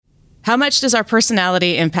How much does our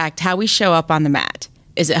personality impact how we show up on the mat?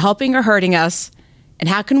 Is it helping or hurting us? And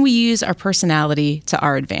how can we use our personality to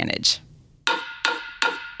our advantage?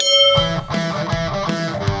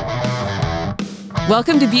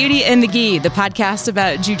 Welcome to Beauty and the Gi, the podcast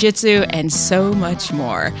about jiu-jitsu and so much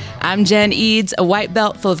more. I'm Jen Eads, a white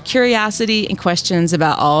belt full of curiosity and questions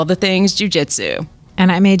about all the things jiu-jitsu.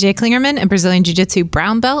 And I'm AJ Klingerman, a Brazilian Jiu-Jitsu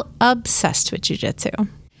brown belt, obsessed with jiu-jitsu.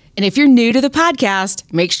 And if you're new to the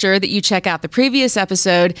podcast, make sure that you check out the previous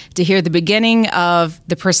episode to hear the beginning of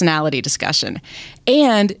the personality discussion.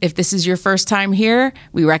 And if this is your first time here,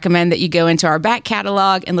 we recommend that you go into our back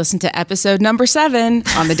catalog and listen to episode number 7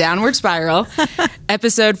 on the downward spiral,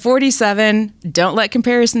 episode 47, Don't Let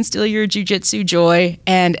Comparison Steal Your Jiu-Jitsu Joy,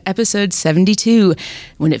 and episode 72,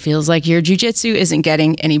 When It Feels Like Your Jiu-Jitsu Isn't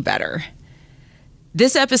Getting Any Better.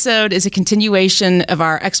 This episode is a continuation of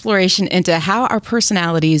our exploration into how our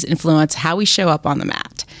personalities influence how we show up on the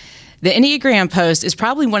mat. The Enneagram post is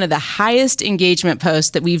probably one of the highest engagement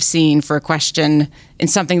posts that we've seen for a question in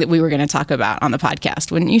something that we were going to talk about on the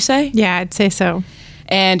podcast, wouldn't you say? Yeah, I'd say so.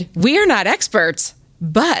 And we are not experts,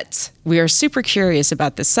 but we are super curious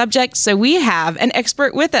about this subject. So we have an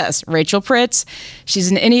expert with us, Rachel Pritz. She's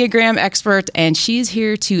an Enneagram expert, and she's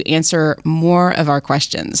here to answer more of our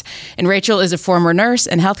questions. And Rachel is a former nurse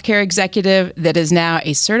and healthcare executive that is now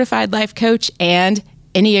a certified life coach and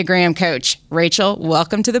Enneagram coach. Rachel,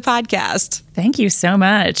 welcome to the podcast. Thank you so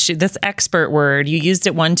much. This expert word, you used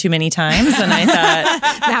it one too many times, and I thought,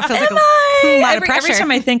 that feels like a lot of pressure. Every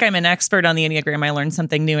time I think I'm an expert on the Enneagram, I learn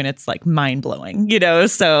something new, and it's like mind-blowing, you know?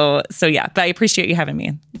 So yeah, but I appreciate you having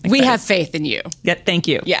me. We have faith in you. Yeah, thank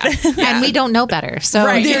you. Yeah. And we don't know better. So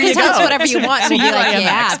Right. you can tell us whatever you want, and we'll be like,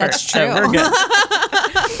 yeah, expert, that's true. so we're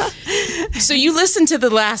good. So you listened to the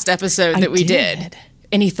last eepisode that we did.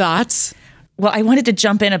 Any thoughts? Well, I wanted to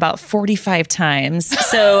jump in about 45 times.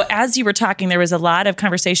 So as you were talking, there was a lot of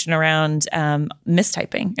conversation around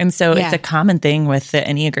mistyping. And so it's a common thing with the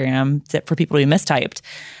Enneagram that for people to be mistyped.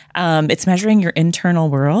 It's measuring your internal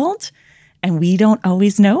world. And we don't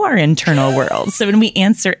always know our internal world. So when we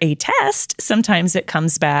answer a test, sometimes it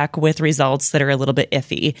comes back with results that are a little bit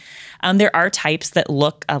iffy. There are types that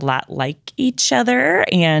look a lot like each other,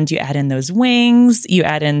 and you add in those wings. You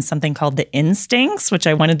add in something called the instincts, which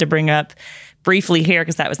I wanted to bring up briefly here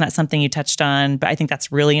because that was not something you touched on, but I think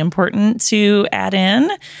that's really important to add in.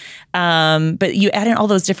 But you add in all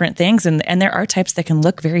those different things, and there are types that can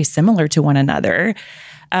look very similar to one another.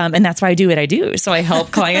 And that's why I do what I do. So I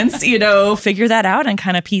help clients, figure that out and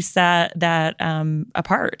kind of piece that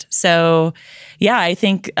apart. So yeah, I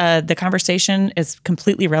think the conversation is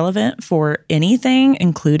completely relevant for anything,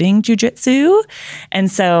 including jiu-jitsu. And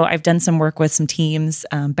so I've done some work with some teams,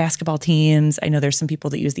 basketball teams. I know there's some people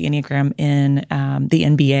that use the Enneagram in the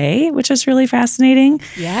NBA, which is really fascinating.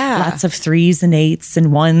 Yeah. Lots of 3s and 8s and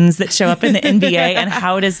 1s that show up in the NBA. And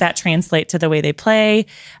how does that translate to the way they play,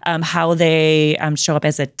 how they show up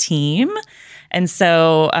as a team. And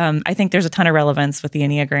so I think there's a ton of relevance with the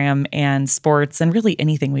Enneagram and sports and really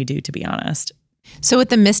anything we do, to be honest. So with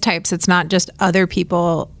the mistypes, it's not just other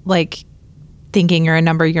people like thinking you're a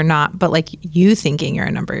number you're not, but like you thinking you're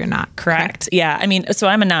a number you're not. Correct. Yeah. I mean, so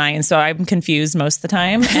I'm a 9, so I'm confused most of the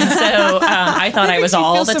time. And so I thought I was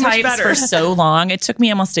all the types for so long. It took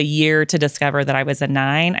me almost a year to discover that I was a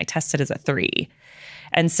 9. I tested as a 3.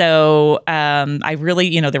 And so I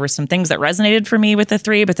really, there were some things that resonated for me with the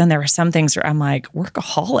 3, but then there were some things where I'm like,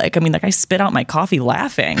 workaholic. I mean, like I spit out my coffee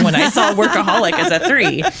laughing when I saw workaholic as a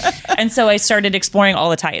 3. And so I started exploring all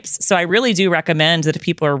the types. So I really do recommend that if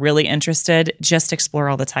people are really interested, just explore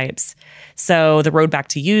all the types. So The Road Back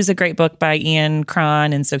to You is a great book by Ian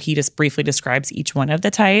Cron. And so he just briefly describes each one of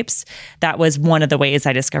the types. That was one of the ways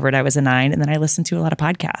I discovered I was a 9. And then I listened to a lot of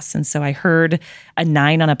podcasts. And so I heard a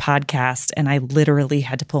 9 on a podcast, and I literally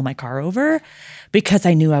had to pull my car over because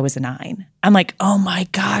I knew I was a 9. I'm like, oh my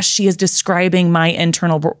gosh, she is describing my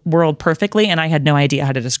internal world perfectly. And I had no idea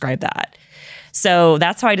how to describe that. So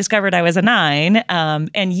that's how I discovered I was a 9.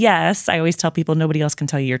 And yes, I always tell people nobody else can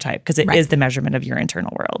tell you your type because it is the measurement of your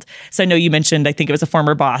internal world. So I know you mentioned, I think it was a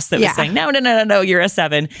former boss that was saying, no, you're a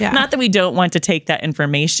 7. Yeah. Not that we don't want to take that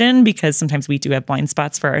information because sometimes we do have blind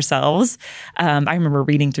spots for ourselves. I remember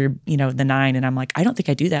reading through, the 9 and I'm like, I don't think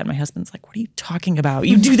I do that. And my husband's like, what are you talking about?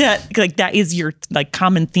 You do that. Like that is your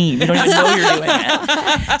common theme. You don't even know you're doing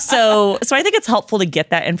it. So I think it's helpful to get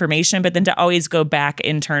that information, but then to always go back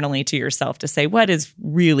internally to yourself to say, what is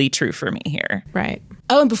really true for me here? Right.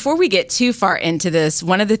 Oh, and before we get too far into this,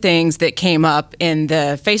 one of the things that came up in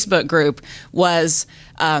the Facebook group was,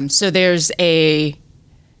 so there's a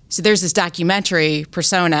So there's this documentary,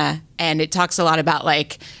 Persona, and it talks a lot about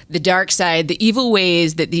like the dark side, the evil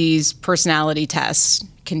ways that these personality tests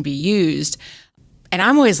can be used. And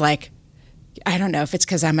I'm always like, I don't know if it's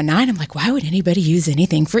because I'm a 9. I'm like, why would anybody use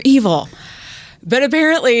anything for evil? But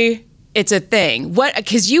apparently it's a thing.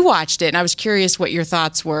 Because you watched it, and I was curious what your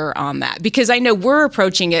thoughts were on that. Because I know we're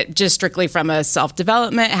approaching it just strictly from a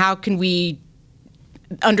self-development. How can we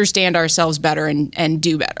understand ourselves better and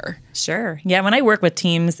do better? Sure. Yeah. When I work with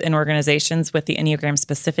teams and organizations with the Enneagram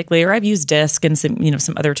specifically, or I've used DISC and some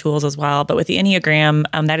other tools as well, but with the Enneagram,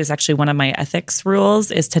 that is actually one of my ethics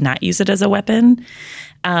rules, is to not use it as a weapon.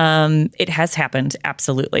 It has happened,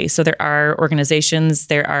 absolutely. So there are organizations,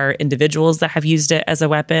 there are individuals that have used it as a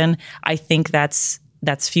weapon. I think that's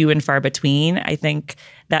few and far between. I think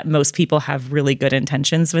that most people have really good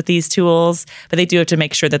intentions with these tools, but they do have to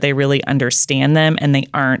make sure that they really understand them and they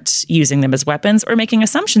aren't using them as weapons or making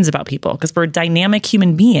assumptions about people, because we're dynamic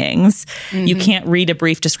human beings. Mm-hmm. You can't read a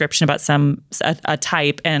brief description about a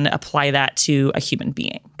type and apply that to a human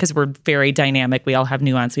being, because we're very dynamic. We all have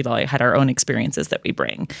nuance. We've all had our own experiences that we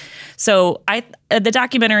bring. So the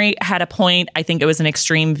documentary had a point. I think it was an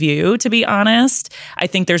extreme view, to be honest. I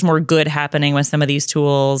think there's more good happening with some of these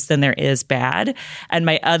tools than there is bad. And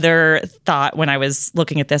my other thought when I was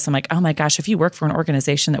looking at this, I'm like, oh my gosh, if you work for an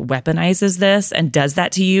organization that weaponizes this and does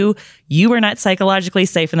that to you, you are not psychologically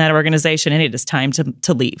safe in that organization, and it is time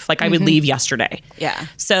to leave. Like, I would leave yesterday. Yeah.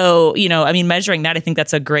 So, measuring that, I think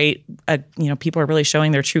that's a great, people are really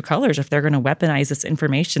showing their true colors if they're going to weaponize this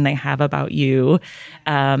information they have about you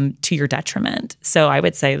to your detriment. So I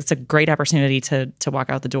would say it's a great opportunity to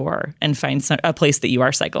walk out the door and find a place that you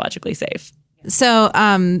are psychologically safe. So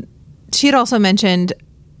she had also mentioned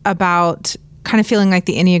about kind of feeling like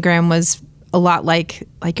the Enneagram was a lot like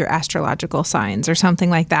your astrological signs or something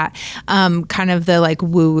like that, kind of the like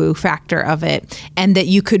woo-woo factor of it, and that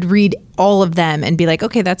you could read all of them and be like,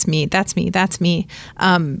 okay, that's me, that's me, that's me.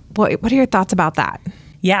 What are your thoughts about that?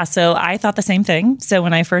 Yeah, so I thought the same thing. So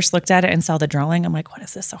when I first looked at it and saw the drawing, I'm like, what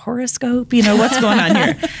is this, a horoscope? What's going on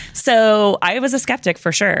here? So I was a skeptic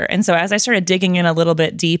for sure. And so as I started digging in a little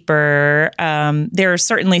bit deeper, there are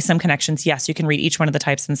certainly some connections. Yes, you can read each one of the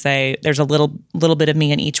types and say, there's a little bit of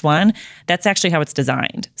me in each one. That's actually how it's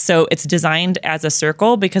designed. So it's designed as a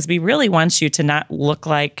circle because we really want you to not look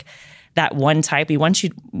like that one type. We want you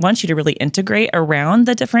to really integrate around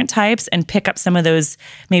the different types and pick up some of those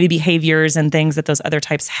maybe behaviors and things that those other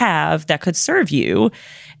types have that could serve you.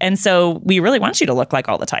 And so we really want you to look like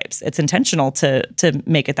all the types. It's intentional to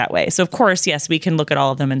make it that way. So of course, yes, we can look at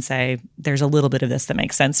all of them and say, there's a little bit of this that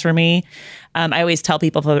makes sense for me. I always tell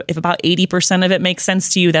people if about 80% of it makes sense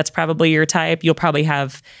to you, that's probably your type. You'll probably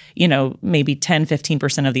have, maybe 10,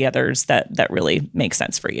 15% of the others that really make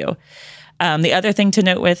sense for you. The other thing to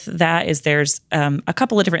note with that is there's a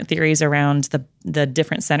couple of different theories around the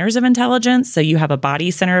different centers of intelligence. So you have a body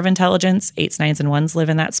center of intelligence. 8s, 9s, and 1s live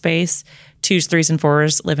in that space. 2s, 3s, and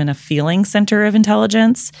 4s live in a feeling center of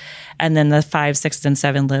intelligence. And then the 5s, 6s, and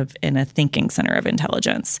 7 live in a thinking center of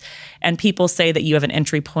intelligence. And people say that you have an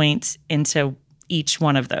entry point into each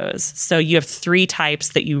one of those. So you have 3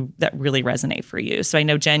 types that really resonate for you. So I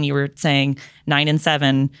know, Jen, you were saying 9 and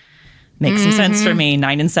 7 makes some sense for me.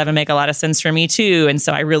 9 and 7 make a lot of sense for me too. And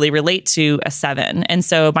so I really relate to a 7. And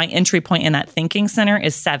so my entry point in that thinking center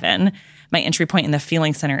is 7. My entry point in the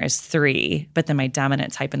feeling center is 3. But then my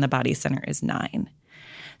dominant type in the body center is 9.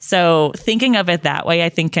 So thinking of it that way, I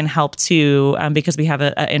think, can help too, because we have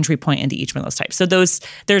an entry point into each one of those types. So there's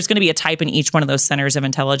going to be a type in each one of those centers of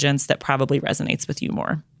intelligence that probably resonates with you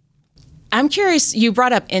more. I'm curious, you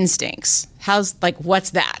brought up instincts.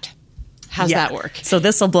 What's that? How's that work? So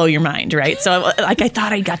this will blow your mind, right? So I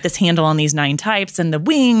thought I got this handle on these 9 types and the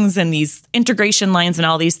wings and these integration lines and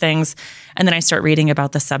all these things. And then I start reading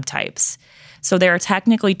about the subtypes. So there are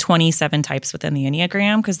technically 27 types within the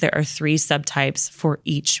Enneagram because there are 3 subtypes for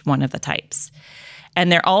each one of the types. And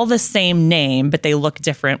they're all the same name, but they look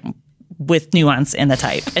different with nuance in the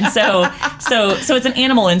type. And so it's an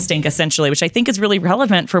animal instinct essentially, which I think is really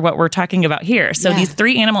relevant for what we're talking about here. So these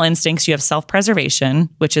 3 animal instincts, you have self-preservation,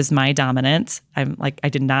 which is my dominant. I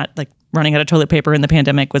did not running out of toilet paper in the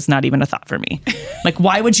pandemic was not even a thought for me.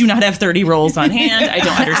 Why would you not have 30 rolls on hand? I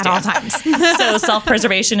don't understand. At all times. So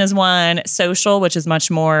self-preservation is one. Social, which is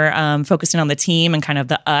much more focusing on the team and kind of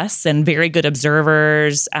the us, and very good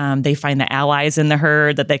observers. They find the allies in the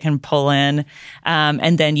herd that they can pull in.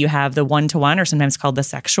 And then you have the one-to-one, or sometimes called the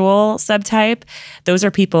sexual subtype. Those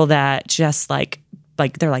are people that just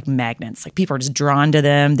like they're like magnets. Like people are just drawn to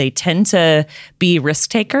them. They tend to be risk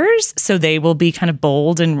takers, so they will be kind of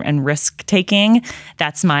bold and risk taking.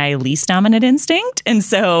 That's my least dominant instinct. And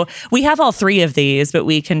so we have all three of these, but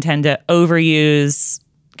we can tend to overuse,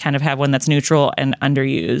 kind of have one that's neutral, and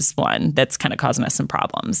underuse one that's kind of causing us some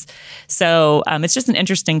problems. So it's just an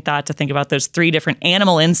interesting thought to think about those three different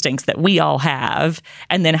animal instincts that we all have,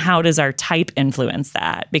 and then how does our type influence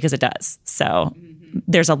that? Because it does. So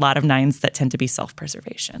there's a lot of 9s that tend to be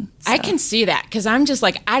self-preservation. So. I can see that because I'm just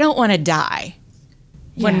like, I don't want to die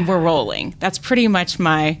when we're rolling. That's pretty much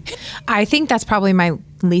my... I think that's probably my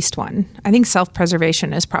least one. I think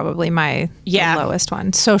self-preservation is probably my lowest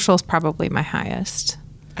one. Social is probably my highest.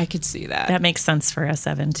 I could see that. That makes sense for a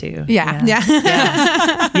 7 too. Yeah.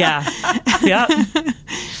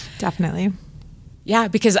 Definitely. Yeah,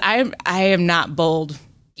 because I am not bold.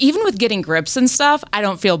 Even with getting grips and stuff, I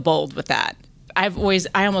don't feel bold with that. I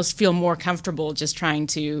almost feel more comfortable just trying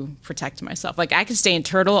to protect myself. Like I could stay in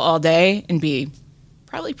turtle all day and be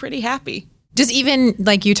probably pretty happy. Just even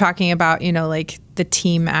like you talking about, like the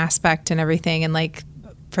team aspect and everything, and like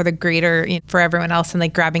for the greater, for everyone else, and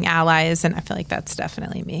like grabbing allies. And I feel like that's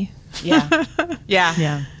definitely me.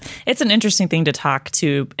 Yeah. It's an interesting thing to talk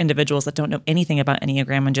to individuals that don't know anything about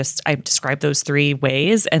Enneagram, and I describe those 3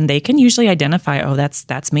 ways, and they can usually identify, oh,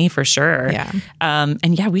 that's me for sure. Yeah.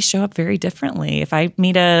 We show up very differently. If I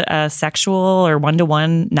meet a sexual or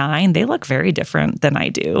 1-to-1 9, they look very different than I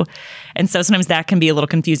do. And so sometimes that can be a little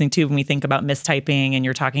confusing too when we think about mistyping and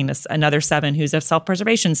you're talking to another 7 who's a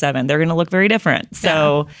self-preservation 7. They're going to look very different.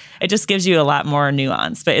 So it just gives you a lot more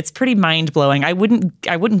nuance, but it's pretty mind-blowing. I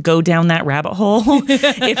wouldn't go down that rabbit hole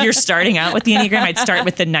if you're starting out with the Enneagram. I'd start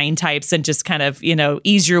with the 9 types and just kind of,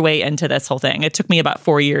 ease your way into this whole thing. It took me about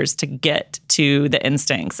 4 years to get to the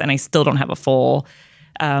instincts, and I still don't have a full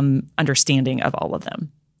understanding of all of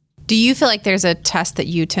them. Do you feel like there's a test that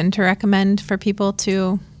you tend to recommend for people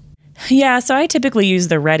to? Yeah, so I typically use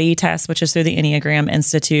the READY test, which is through the Enneagram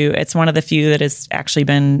Institute. It's one of the few that has actually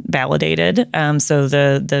been validated. So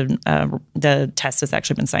the test has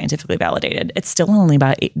actually been scientifically validated. It's still only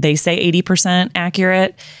about, they say 80%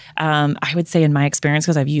 accurate. I would say in my experience,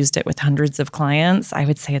 because I've used it with hundreds of clients, I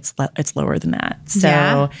would say it's lower than that.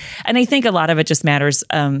 So, and I think a lot of it just matters.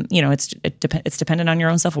 It's dependent on your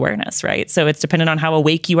own self-awareness, right? So it's dependent on how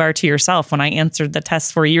awake you are to yourself. When I answered the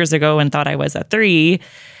test 4 years ago and thought I was a 3,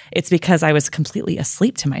 it's because I was completely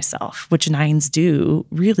asleep to myself, which 9s do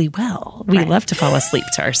really well. We love to fall asleep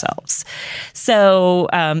to ourselves. So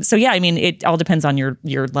it all depends on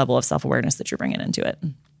your level of self-awareness that you're bringing into it.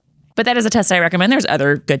 But that is a test I recommend. There's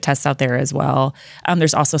other good tests out there as well.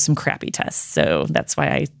 There's also some crappy tests. So that's why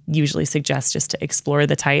I usually suggest just to explore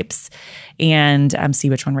the types and see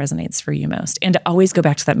which one resonates for you most. And to always go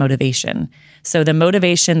back to that motivation. So the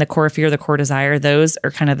motivation, the core fear, the core desire, those are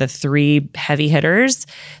kind of the 3 heavy hitters.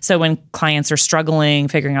 So when clients are struggling,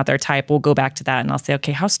 figuring out their type, we'll go back to that and I'll say,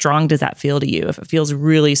 okay, how strong does that feel to you? If it feels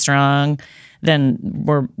really strong, then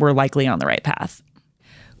we're likely on the right path.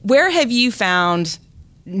 Where have you found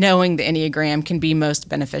knowing the Enneagram can be most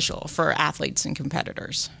beneficial for athletes and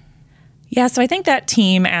competitors? Yeah, so I think that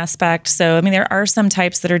team aspect. So, there are some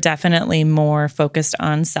types that are definitely more focused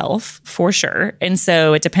on self, for sure. And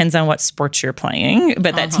so it depends on what sports you're playing.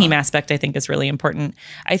 But that team aspect, I think, is really important.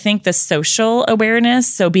 I think the social awareness,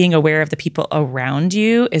 so being aware of the people around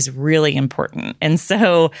you, is really important. And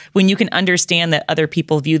so when you can understand that other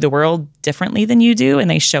people view the world differently than you do, and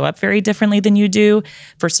they show up very differently than you do,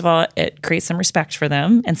 first of all, it creates some respect for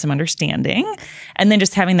them and some understanding. And then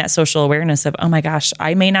just having that social awareness of, oh my gosh,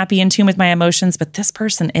 I may not be in tune with my emotions, but this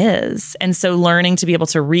person is. And so learning to be able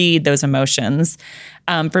to read those emotions.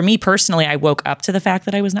 For me personally, I woke up to the fact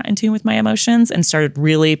that I was not in tune with my emotions and started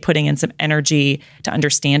really putting in some energy to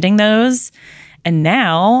understanding those. And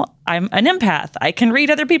now I'm an empath. I can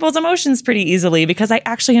read other people's emotions pretty easily because I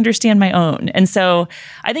actually understand my own. And so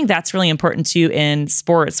I think that's really important too in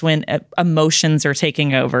sports when emotions are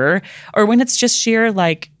taking over, or when it's just sheer,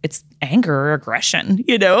 like, it's anger or aggression,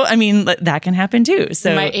 that can happen too.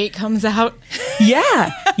 So my 8 comes out.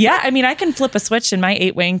 Yeah. I can flip a switch and my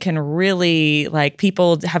 8 wing can really,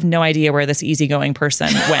 people have no idea where this easygoing person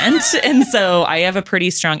went. And so I have a pretty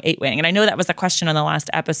strong 8 wing. And I know that was a question on the last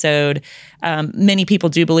episode. Many people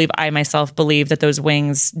do believe, I myself believe, that those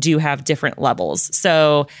wings do have different levels.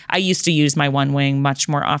 So I used to use my 1 wing much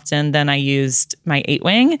more often than I used my 8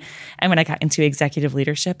 wing. And when I got into executive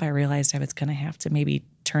leadership, I realized I was going to have to maybe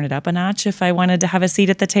turn it up a notch if I wanted to have a seat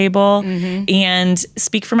at the table and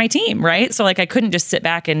speak for my team, right? So I couldn't just sit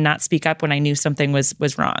back and not speak up when I knew something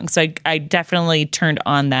was wrong. So I definitely turned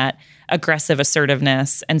on that aggressive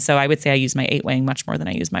assertiveness. And so I would say I use my 8 wing much more than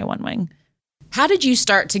I use my 1 wing. How did you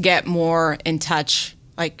start to get more in touch,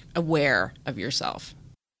 like aware of yourself?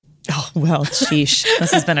 Oh, well, sheesh.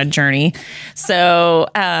 This has been a journey. So,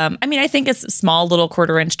 I think it's small little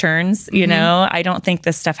quarter-inch turns, you know? I don't think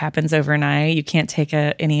this stuff happens overnight. You can't take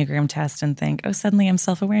an Enneagram test and think, oh, suddenly I'm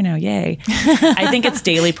self-aware now. Yay. I think it's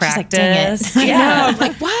daily practice. Like, yeah. I'm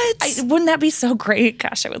like, what? Wouldn't that be so great?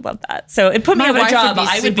 Gosh, I would love that. So it put me out of a job.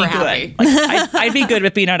 I would be good. I'd be good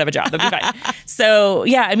with being out of a job. That'd be fine. So,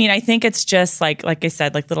 yeah, I think it's just like I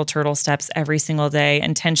said, like little turtle steps every single day,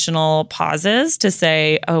 intentional pauses to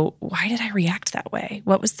say, oh, why did I react that way?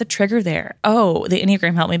 What was the trigger there? Oh, the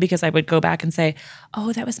Enneagram helped me because I would go back and say,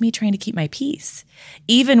 oh, that was me trying to keep my peace.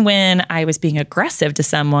 Even when I was being aggressive to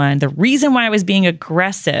someone, the reason why I was being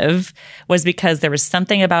aggressive was because there was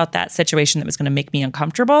something about that situation that was going to make me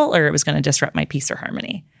uncomfortable or it was going to disrupt my peace or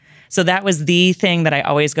harmony. So that was the thing that I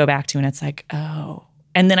always go back to. And it's like, oh.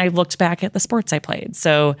 And then I looked back at the sports I played.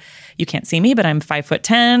 So you can't see me, but I'm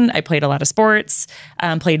 5'10". I played a lot of sports,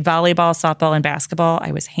 played volleyball, softball, and basketball.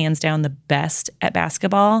 I was hands down the best at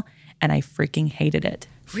basketball, and I freaking hated it.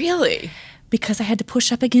 Really? Because I had to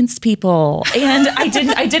push up against people, and I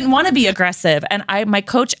didn't want to be aggressive. And my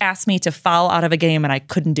coach asked me to foul out of a game, and I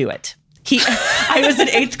couldn't do it. I was in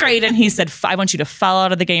 8th grade, and he said, "I want you to foul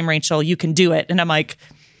out of the game, Rachel. You can do it." And I'm like,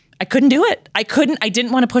 I couldn't do it. I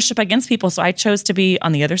didn't want to push up against people. So I chose to be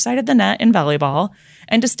on the other side of the net in volleyball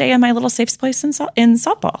and to stay in my little safe place in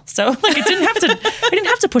softball. So like I didn't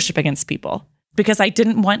have to push up against people because I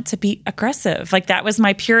didn't want to be aggressive. Like that was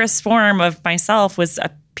my purest form of myself, was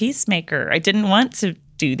a peacemaker. I didn't want to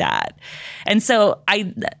do that. And so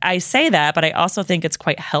I say that, but I also think it's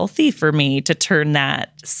quite healthy for me to turn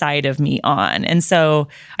that side of me on. And so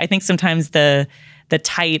I think sometimes the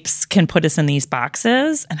types can put us in these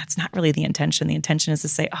boxes, and that's not really the intention. The intention is to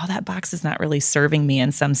say, oh, that box is not really serving me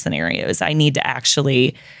in some scenarios. I need to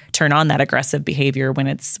actually turn on that aggressive behavior when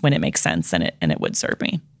it makes sense and it would serve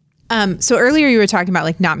me. So earlier you were talking about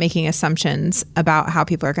like not making assumptions about how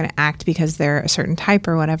people are going to act because they're a certain type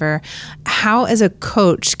or whatever. How, as a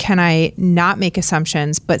coach, can I not make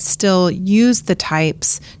assumptions but still use the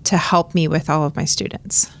types to help me with all of my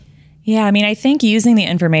students? Yeah, I think using the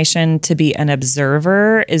information to be an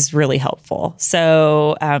observer is really helpful.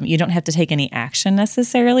 So you don't have to take any action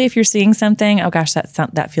necessarily if you're seeing something. Oh gosh,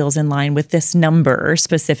 that feels in line with this number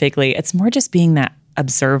specifically. It's more just being that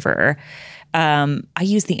observer. I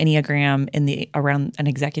use the Enneagram around an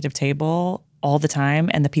executive table all the time,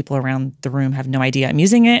 and the people around the room have no idea I'm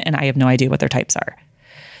using it, and I have no idea what their types are.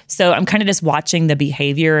 So I'm kind of just watching the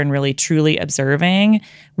behavior and really truly observing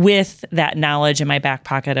with that knowledge in my back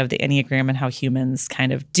pocket of the Enneagram and how humans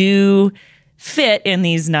kind of do fit in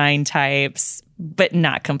these 9 types, but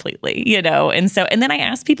not completely, you know? And then I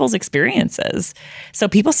ask people's experiences. So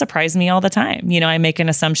people surprise me all the time. You know, I make an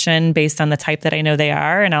assumption based on the type that I know they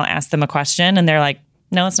are, and I'll ask them a question and they're like,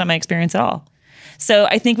 no, it's not my experience at all. So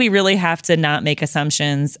I think we really have to not make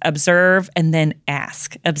assumptions, observe and then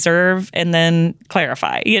ask, observe and then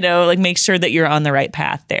clarify, you know, like make sure that you're on the right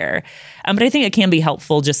path there. But I think it can be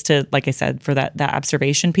helpful just to, like I said, for that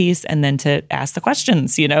observation piece and then to ask the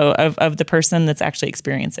questions, you know, of the person that's actually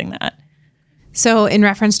experiencing that. So in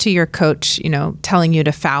reference to your coach, you know, telling you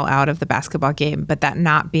to foul out of the basketball game, but that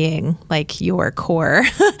not being like your core,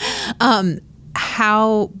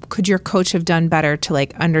 how could your coach have done better to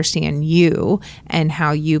like understand you and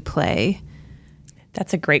how you play?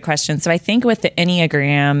 That's a great question. So I think with the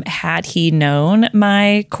Enneagram, had he known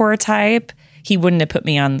my core type, he wouldn't have put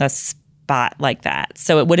me on the spot like that.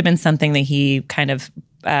 So it would have been something that he kind of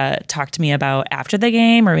talked to me about after the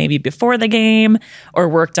game or maybe before the game or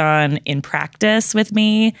worked on in practice with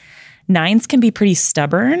me. 9s can be pretty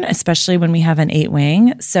stubborn, especially when we have an 8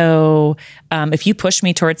 wing. So if you push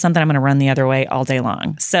me towards something, I'm going to run the other way all day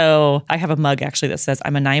long. So I have a mug actually that says,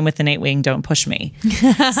 I'm a 9 with an 8 wing, don't push me.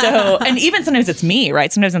 So, and even sometimes it's me,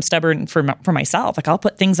 right? Sometimes I'm stubborn for myself. Like I'll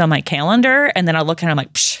put things on my calendar and then I'll look at it and I'm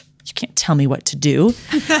like, psh, you can't tell me what to do.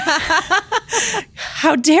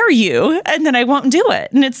 How dare you? And then I won't do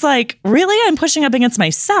it. And it's like, really? I'm pushing up against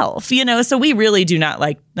myself, you know? So we really do not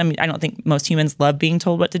like, I don't think most humans love being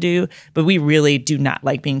told what to do, but we really do not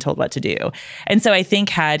like being told what to do. And so I think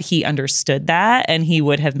had he understood that and he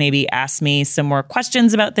would have maybe asked me some more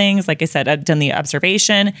questions about things. Like I said, I've done the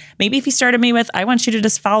observation. Maybe if he started me with, I want you to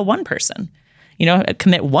just foul one person. You know,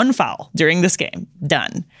 commit one foul during this game.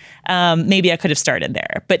 Done. Maybe I could have started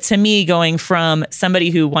there. But to me, going from somebody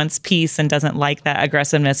who wants peace and doesn't like that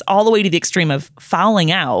aggressiveness all the way to the extreme of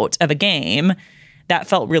fouling out of a game, that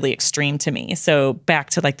felt really extreme to me. So back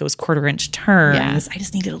to like those 1/4-inch turns, I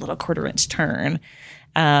just needed a little 1/4-inch turn.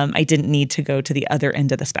 I didn't need to go to the other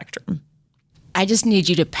end of the spectrum. I just need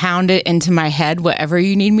you to pound it into my head, whatever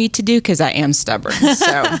you need me to do, because I am stubborn.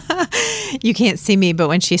 So you can't see me, but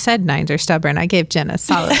when she said 9s are stubborn, I gave Jen a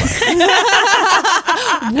solid look.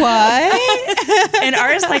 What? And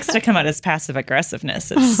ours likes to come out as passive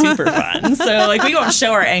aggressiveness. It's super fun. So like we won't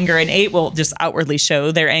show our anger, and 8 will just outwardly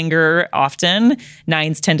show their anger often.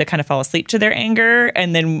 9s tend to kind of fall asleep to their anger,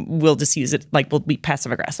 and then we'll just use it like we'll be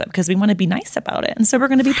passive aggressive because we want to be nice about it. And so we're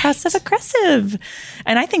going to be passive aggressive.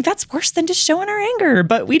 And I think that's worse than just showing our anger,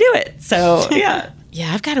 but we do it. So yeah.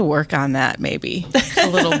 Yeah, I've got to work on that maybe a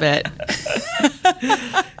little bit.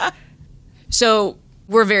 So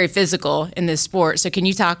we're very physical in this sport. So can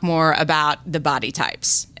you talk more about the body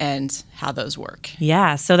types and how those work?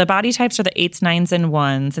 Yeah. So the body types are the 8s, 9s, and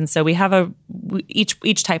 1s. And so we have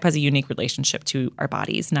each type has a unique relationship to our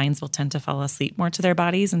bodies. 9s will tend to fall asleep more to their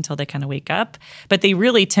bodies until they kind of wake up. But they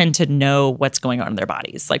really tend to know what's going on in their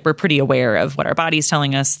bodies. Like we're pretty aware of what our body's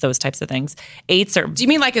telling us, those types of things. 8s are... Do you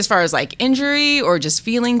mean like as far as like injury or just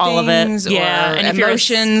feeling all things? All of it. Yeah. Or and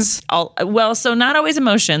emotions? Well, so not always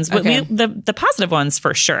emotions. But Okay. the positive ones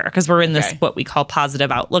for sure, because we're in this what we call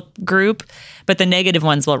positive outlook group. But the negative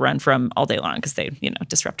ones will run from all day long because they,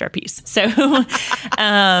 disrupt our peace. So,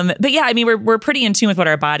 but yeah, I mean, we're pretty in tune with what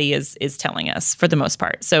our body is telling us for the most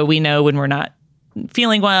part. So we know when we're not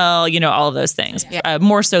feeling well, all of those things,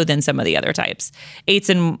 more so than some of the other types. 8s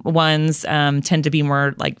and 1s tend to be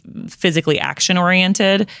more like physically action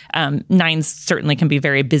oriented. 9s certainly can be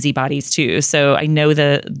very busy bodies too. So I know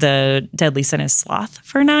the deadly sin is sloth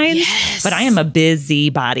for 9s, but I am a busy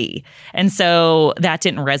body. And so that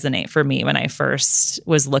didn't resonate for me when I first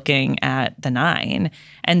was looking at the 9.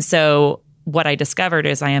 And so what I discovered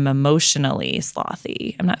is I am emotionally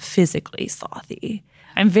slothy. I'm not physically slothy.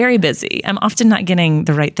 I'm very busy. I'm often not getting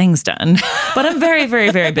the right things done, but I'm very,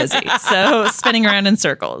 very, very busy. So spinning around in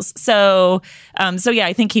circles. So yeah,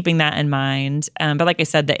 I think keeping that in mind. But like I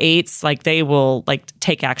said, the 8s, like they will like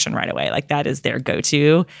take action right away. Like that is their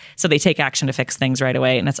go-to. So they take action to fix things right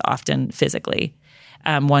away. And it's often physically.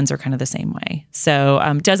 1s are kind of the same way. So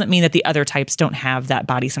doesn't mean that the other types don't have that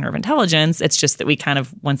body center of intelligence. It's just that we kind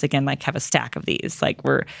of, once again, like have a stack of these. Like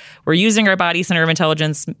we're using our body center of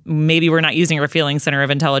intelligence. Maybe we're not using our feeling center of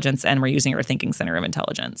intelligence, and we're using our thinking center of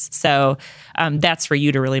intelligence. So that's for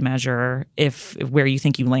you to really measure where you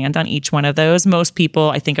think you land on each one of those. Most people,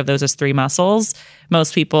 I think of those as 3 muscles.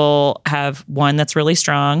 Most people have one that's really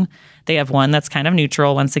strong. They have one that's kind of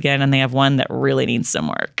neutral, once again, and they have one that really needs some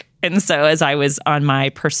work. And so as I was on my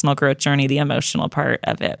personal growth journey, the emotional part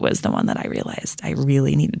of it was the one that I realized I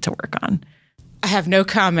really needed to work on. I have no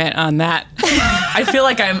comment on that. I feel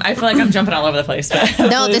like I'm jumping all over the place. But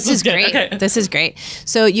no, this is great. Okay. This is great.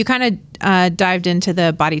 So you kind of dived into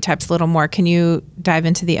the body types a little more. Can you dive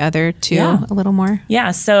into the other two a little more? Yeah.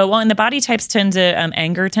 So, and the body types tend to,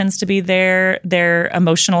 anger tends to be their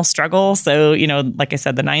emotional struggle. So, like I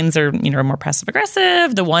said, the 9s are, more passive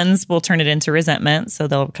aggressive. The 1s will turn it into resentment. So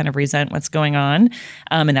they'll kind of resent what's going on.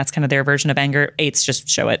 And that's kind of their version of anger. 8s just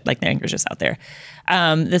show it like the anger is just out there.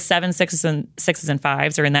 The 7s, 6s, and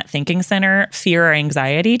 5s are in that thinking center. Fear or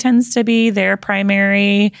anxiety tends to be their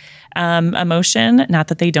primary emotion. Not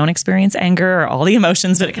that they don't experience anger or all the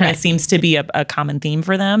emotions, but it kind of seems to be a common theme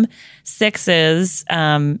for them.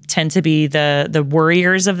 6s tend to be the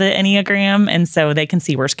worriers of the Enneagram, and so they can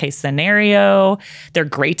see worst case scenario. They're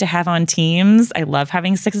great to have on teams. I love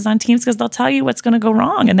having 6s on teams because they'll tell you what's going to go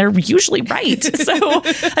wrong, and they're usually right. So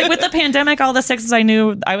like with the pandemic, all the 6s I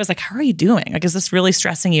knew, I was like, how are you doing? Like, is this really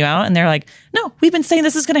stressing you out? And they're like, no, we've been saying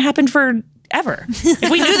this is going to happen for ever. If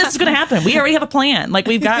we knew this was going to happen, we already have a plan. Like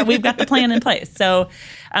we've got the plan in place. So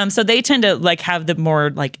they tend to like have the more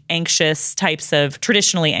like anxious types of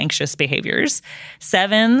traditionally anxious behaviors.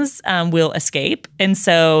 7s will escape. And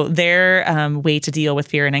so their way to deal with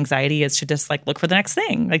fear and anxiety is to just like look for the next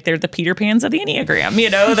thing. Like they're the Peter Pans of the Enneagram,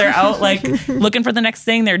 they're out like looking for the next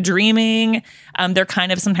thing. They're dreaming. They're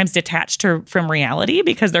kind of sometimes detached from reality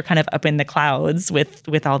because they're kind of up in the clouds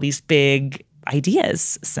with all these big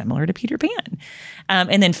ideas similar to Peter Pan.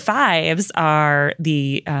 And then 5s are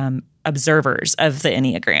the observers of the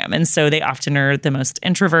Enneagram. And so they often are the most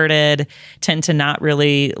introverted, tend to not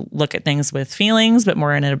really look at things with feelings, but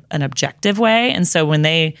more in an objective way. And so when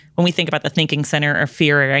we think about the thinking center or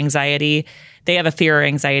fear or anxiety, they have a fear or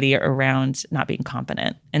anxiety around not being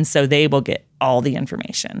competent. And so they will get all the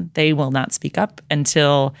information. They will not speak up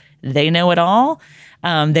until they know it all.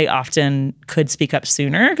 They often could speak up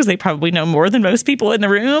sooner because they probably know more than most people in the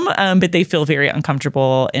room, but they feel very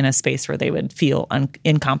uncomfortable in a space where they would feel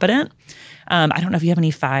incompetent. I don't know if you have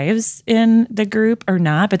any 5s in the group or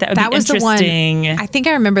not, but that would be interesting. The one, I think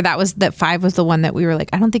I remember that 5 was the one that we were like,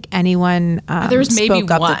 I don't think anyone there was maybe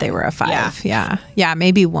spoke up one. that they were a 5. Yeah,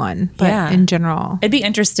 maybe one. But in general, it'd be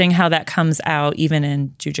interesting how that comes out even in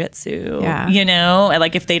jujitsu. Yeah. You know,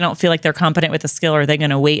 like if they don't feel like they're competent with a skill, are they going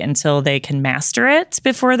to wait until they can master it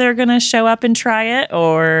before they're going to show up and try it?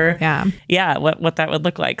 Or what that would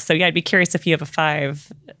look like. So I'd be curious if you have a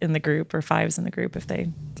 5 in the group or 5s in the group if that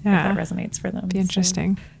resonates for them. Be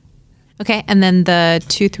interesting. Okay, and then the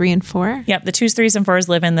 2, 3, and 4? Yep, the 2s, 3s, and 4s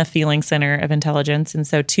live in the feeling center of intelligence. And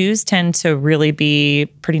so 2s tend to really be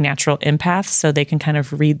pretty natural empaths, so they can kind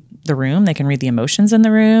of read the room. They can read the emotions in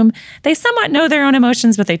the room. They somewhat know their own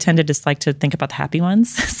emotions, but they tend to just like to think about the happy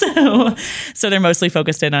ones. So they're mostly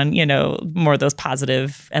focused in on, more of those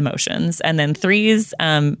positive emotions. And then 3s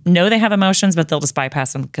know they have emotions, but they'll just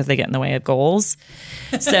bypass them because they get in the way of goals.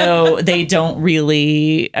 So they don't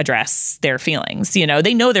really address their feelings.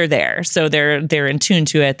 They know they're there. So they're in tune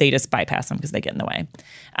to it. They just bypass them because they get in the way.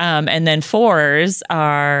 And then 4s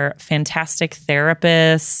are fantastic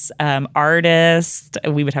therapists, artists.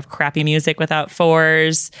 We would have crappy music without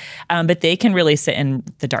 4s, but they can really sit in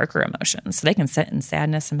the darker emotions. So they can sit in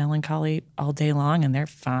sadness and melancholy all day long, and they're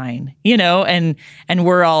fine. And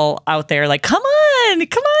we're all out there like, come on,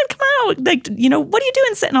 come out. Like, what are you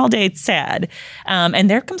doing sitting all day sad? And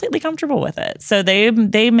they're completely comfortable with it. So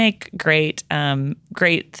they make great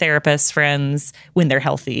therapist friends when they're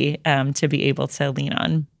healthy to be able to lean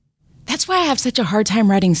on. That's why I have such a hard time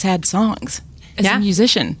writing sad songs as a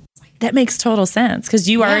musician. That makes total sense because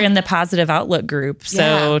you are in the positive outlook group.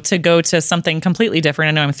 So to go to something completely different,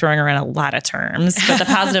 I know I'm throwing around a lot of terms, but the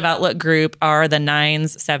positive outlook group are the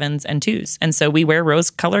 9s, 7s, and 2s. And so we wear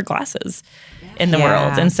rose-colored glasses in the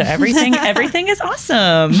world. And so everything is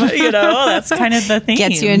awesome. That's kind of the thing.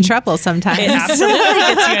 Gets you in trouble sometimes. It absolutely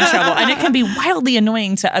gets you in trouble. And it can be wildly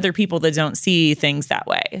annoying to other people that don't see things that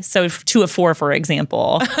way. So to a 4, for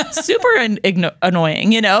example, super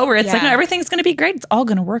annoying, where it's like, no, everything's going to be great. It's all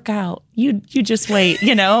going to work out. You just wait,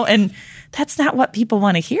 and that's not what people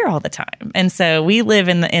want to hear all the time. And so we live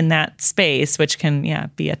in that space, which can,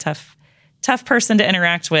 be a tough person to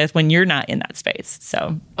interact with when you're not in that space.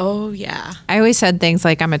 So, I always said things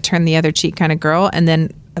like I'm a turn the other cheek kind of girl. And then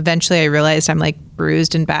eventually I realized I'm like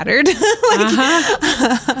bruised and battered.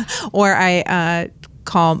 Or I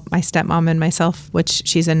call my stepmom and myself, which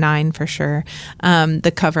she's a 9 for sure,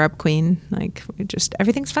 the cover up queen. Like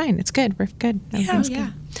everything's fine. It's good. We're good. Everything's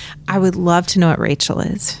good. I would love to know what Rachel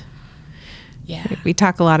is. Yeah. We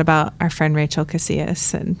talk a lot about our friend Rachel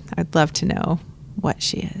Casillas, and I'd love to know what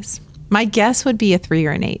she is. My guess would be a 3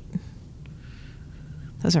 or an 8.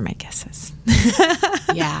 Those are my guesses.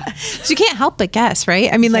 So you can't help but guess,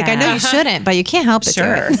 right? I mean, I know you shouldn't, but you can't help but do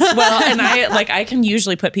it. Well, and I can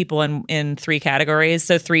usually put people in 3 categories.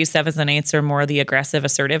 So 3s, 7s, and 8s are more the aggressive,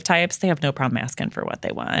 assertive types. They have no problem asking for what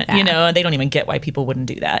they want, and they don't even get why people wouldn't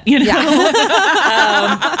do that, and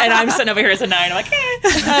I'm sitting over here as a 9. I'm like,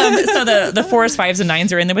 so the 4s, 5s, and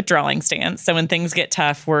 9s are in the withdrawing stance. So when things get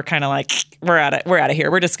tough, we're kind of like, we're out of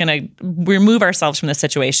here. We're just going to remove ourselves from the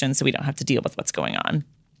situation so we don't have to deal with what's going on.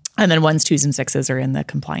 And then 1s, 2s, and 6s are in the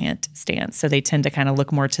compliant stance. So they tend to kind of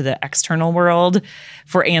look more to the external world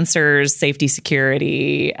for answers, safety,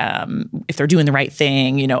 security, if they're doing the right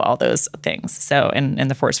thing, all those things. So, and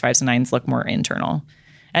the 4s, 5s, and 9s look more internal.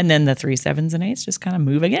 And then the 3s, 7s, and 8s just kind of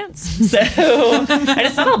move against. So, and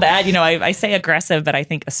it's not all bad. I say aggressive, but I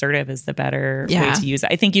think assertive is the better way to use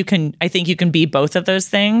it. I think you can be both of those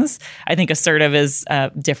things. I think assertive is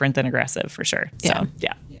different than aggressive for sure. So,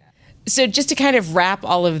 So just to kind of wrap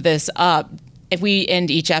all of this up, if we end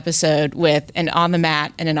each episode with an on the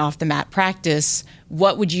mat and an off the mat practice,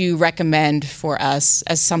 what would you recommend for us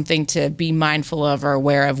as something to be mindful of or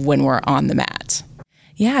aware of when we're on the mat?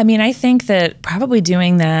 Yeah, I think that probably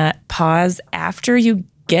doing that pause after you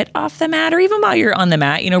get off the mat or even while you're on the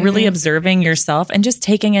mat, really observing yourself and just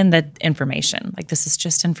taking in the information. Like, this is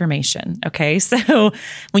just information. Okay. So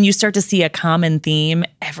when you start to see a common theme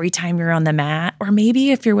every time you're on the mat, or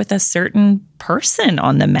maybe if you're with a certain person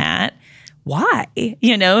on the mat, why?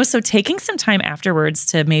 So taking some time afterwards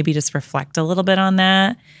to maybe just reflect a little bit on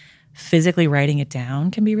that. Physically writing it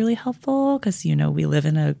down can be really helpful because, we live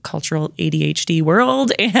in a cultural ADHD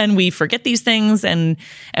world and we forget these things and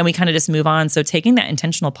we kind of just move on. So taking that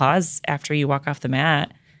intentional pause after you walk off the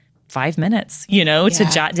mat, 5 minutes, to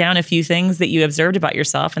jot down a few things that you observed about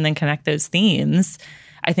yourself and then connect those themes,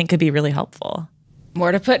 I think could be really helpful.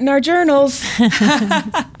 More to put in our journals.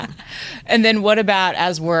 And then what about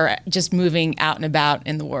as we're just moving out and about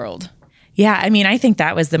in the world? Yeah, I mean, I think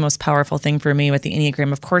that was the most powerful thing for me with the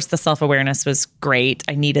Enneagram. Of course, the self-awareness was great.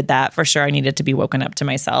 I needed that for sure. I needed to be woken up to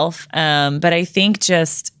myself. But I think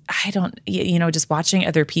just watching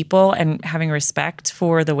other people and having respect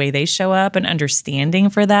for the way they show up and understanding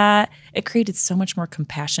for that, it created so much more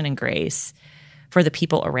compassion and grace for the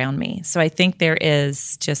people around me. So I think there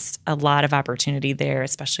is just a lot of opportunity there,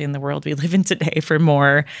 especially in the world we live in today, for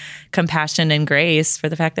more compassion and grace for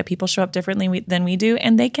the fact that people show up differently than we do,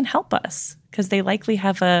 and they can help us because they likely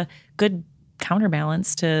have a good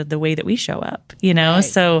counterbalance to the way that we show up, Right.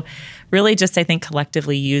 So really just, I think,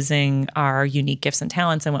 collectively using our unique gifts and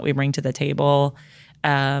talents and what we bring to the table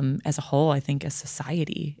as a whole, I think as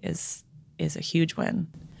society is a huge win.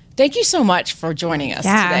 Thank you so much for joining us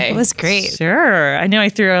today. It was great. Sure. I know I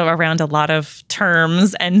threw around a lot of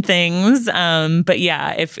terms and things. But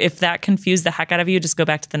yeah, if that confused the heck out of you, just go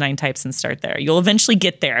back to the 9 types and start there. You'll eventually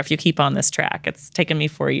get there if you keep on this track. It's taken me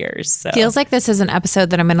 4 years. So. Feels like this is an episode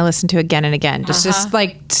that I'm going to listen to again and again. Just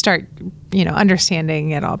like start,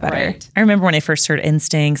 understanding it all better. Right. I remember when I first heard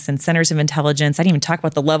instincts and centers of intelligence, I didn't even talk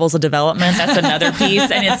about the levels of development. That's another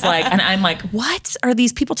piece. And it's like, and I'm like, what are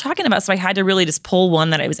these people talking about? So I had to really just pull one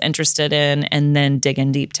that I was interested in and then dig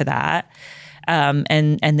in deep to that.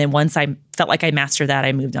 And then once I felt like I mastered that,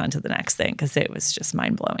 I moved on to the next thing because it was just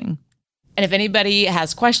mind blowing. And if anybody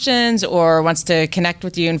has questions or wants to connect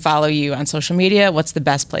with you and follow you on social media, what's the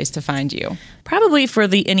best place to find you? Probably for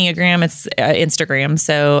the Enneagram, it's Instagram.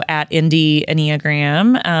 So at Indie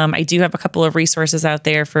Enneagram. I do have a couple of resources out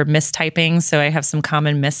there for mistyping. So I have some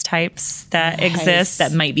common mistypes that exist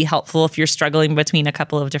that might be helpful if you're struggling between a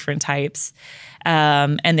couple of different types.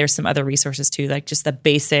 And there's some other resources too, like just the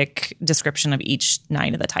basic description of each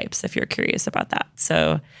 9 of the types if you're curious about that.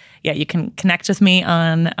 So yeah, you can connect with me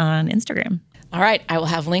on Instagram. All right. I will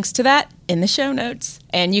have links to that in the show notes.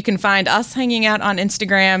 And you can find us hanging out on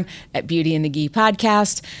Instagram at Beauty and the Gi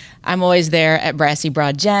Podcast. I'm always there at Brassy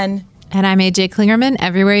Broad Jen. And I'm AJ Klingerman,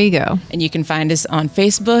 everywhere you go. And you can find us on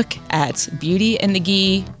Facebook at Beauty and the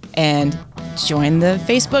Gi and join the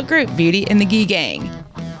Facebook group, Beauty and the Gi Gang.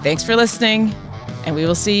 Thanks for listening, and we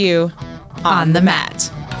will see you on the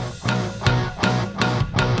mat.